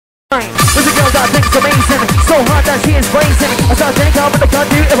There's a girl that thinks amazing, so hard that she is blazing. I start to think how would I got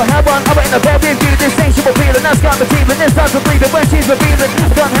you if I had one. I'm in a bed with you, this insatiable feeling that's got me feeling. This starts to breathe when she's revealing. I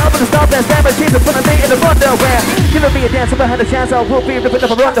can't help but to stop that stammer. She's in front of me in the underwear. Giving me a dance, if I had a chance, I will be ripping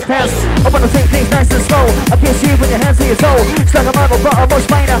up around the pants. I wanna take things nice and slow. I kiss you with your hands to your soul. It's like a model, but I'm much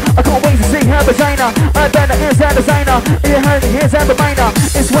finer. I can't wait to see her vagina. I bet the inside designer. In your hand, here's a reminder.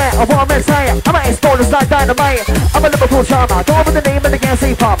 It's where I want to retire. I'm an explode, it's like dynamite. I'm a Liverpool charmer. Go over the name of the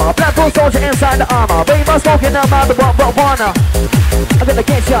Lancie farmer. Black gold soldier inside the armor. Baby, I'm smoking out my wanna. I'm gonna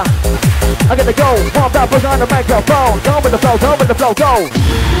get ya. I'm gonna go. Warm up on the microphone. Go with the flow, go with the flow, go.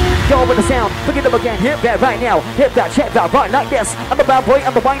 Go with the sound, forget them again, hit that right now. Hit that, check that, right like this. I'm a bad boy,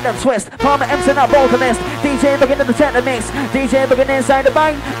 I'm a wind and twist. Palmer M's and I'm vocalist. DJ beginning to set the mix. DJ beginning inside the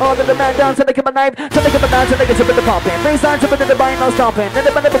bind. All of the man down till they come alive. Till they come alive, till they get to the pumping. Baseline to the bind, no stomping. Then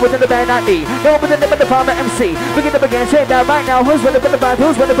the band within the band, not me. Go with the name of the Palmer MC. Begin to begin, check that right now. Who's ready for the vibe,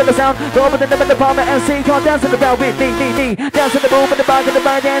 who's ready for the sound? Go with the name of the Palmer MC. Come dance to the bell with me. Dance to the boom with the band and the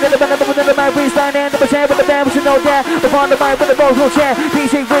bind. And the band within the mind, freestyle and the share with the band, we should know that. Upon the mic with the vocal chair.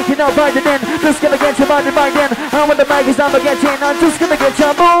 DJ waking up right in. Just gonna get your body right in. And when the mic is down, I get in. I'm just gonna get you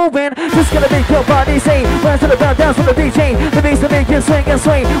moving. Just gonna make your body say, run to the ground, dance with the DJ. The bass to make you swing and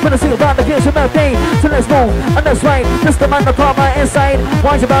swing. When I sing about the kids, your birthday. So let's move, and that's right. Just the mind, the part, my inside.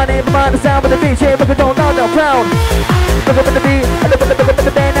 Watch your body, mind the sound with the DJ. But we don't know the crowd. Look up at the beat, and look at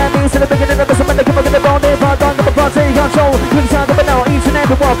the band. And means in the beginning of the summer, they come up in the bone. They part on the front, take control. Quick sound of it now, each and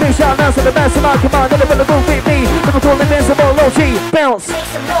every one. Big shout, now to the best of my command. Look at the move, beat me. Liverpool invincible, low G, bounce. Make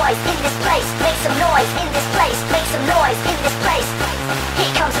some noise in this place. Make some noise in this place. Make some noise in this place.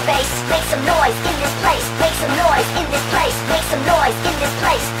 Here comes the bass. Make some noise in this place. Make some noise in this place. Make some noise in this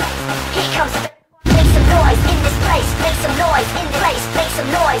place. Here comes the make some noise in this place. Make some noise in this place. Make some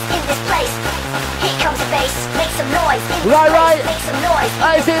noise in this place. Here comes the bass. Make some noise in this place. Right. Make some noise.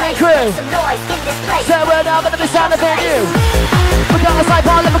 Hey, Seany crew. Make some noise in this place. So we're now gonna be sound of you. We're gonna say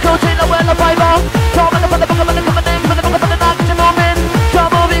part of the coaching and we're the fiber. Come on, the book of the name for the book of the night, you're moving.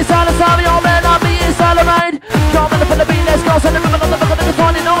 Come on, inside the sound, you're man, I'll be inside the ride. Come on, the beat, let's go. Send the ribbon on the book of the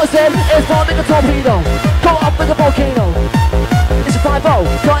 20, know it's it. It's more like a torpedo. Go up with a volcano. It's a 5-0.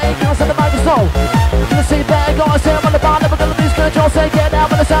 Got it, can't send the microphone. Gonna see better, gotta say I'm on the bar, never gonna lose control. Say get out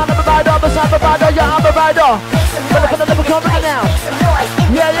with the sound of a rider, beside the rider, yeah, I'm a rider. But the never come right now.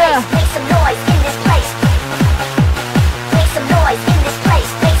 Yeah. Make some noise in this place. Make some noise in this place.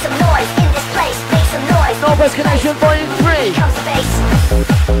 Make some noise in this place. Make some noise. Northwest Connection Volume 3. Comes the bass.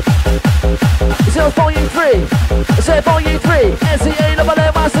 It's all Volume 3. It's all Volume 3. NCA, double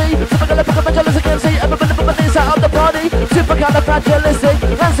NYC. Supercalifragilistic MC. Everybody inside of the party. Supercalifragilistic.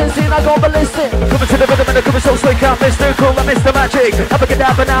 Lancie, I go ballistic. Coming to the rhythm and the coming so slick. I'm Mr. Cool, I'm Mr. Magic. I'm a get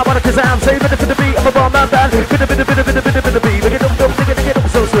down, but now I want to cause I'm saving it for the beat. I'm a bomb man band. Bit of beat. Big it up,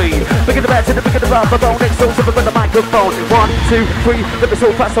 so sweet. Big it back to the big of the bar. My bone next to the microphone. 1, 2, 3. Let me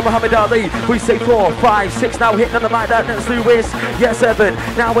so fast on Muhammad Ali. We say 4, 5, 6. Now hitting on the mic. That next Lewis. Yeah, 7.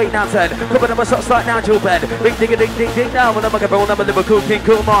 Now 8, now 10. Coming on my shots like Nigel Ben. Big ding. Now on the microphone. I'm a Liverpool King.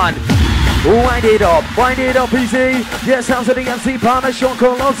 Come on. Wind it up, easy. Yeah, sounds of the MC partner, Sean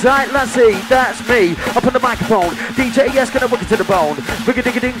Cole alongside Lancie. That's me, up on the microphone. DJ, yes, gonna work it to the bone.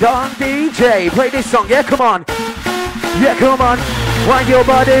 Ding dong, DJ, play this song, yeah, come on. Yeah, come on. Wind your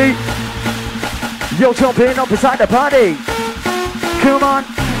body. Yo, jumping up beside the party. Come on.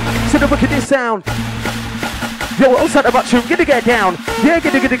 To the wicked this sound. Yo, outside the bathroom, get down. Yeah,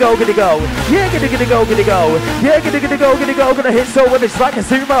 get to go. Yeah, get to go. Yeah, get to go. Gonna hit so when it's like a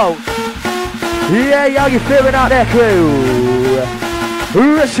sumo. Yeah, yo, you feeling out there, crew?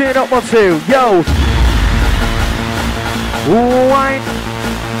 Rushing up 1, 2, yo.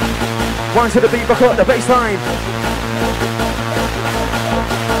 Wind to the beat, back up the bass line.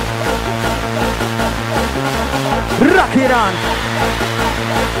 Rock it on.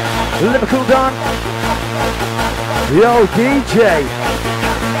 Liverpool done. Yo, DJ.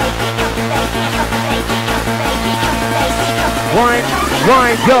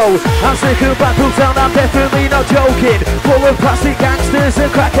 Wine, go. I'm sick of Blackpool Town, I'm definitely not joking. Full of plastic gangsters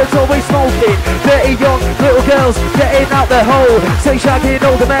and crackers always smoking. Dirty young little girls getting out their hole. Say shagging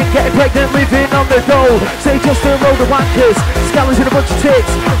older men, getting pregnant, living on the dole. Say just a load of wankers, scallons and a bunch of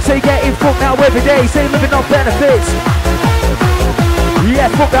tits. Say getting fucked now every day, say living on benefits. Yeah,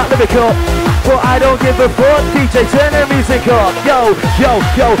 fuck that lyric up, but I don't give a fuck. DJ, turn the music up. Yo,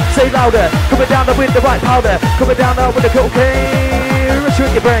 say louder. Coming down there with the white powder. Coming down there with the cocaine.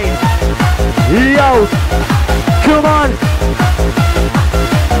 Shoot your brain. Yo, come on.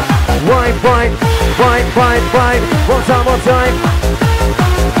 Wine. One time.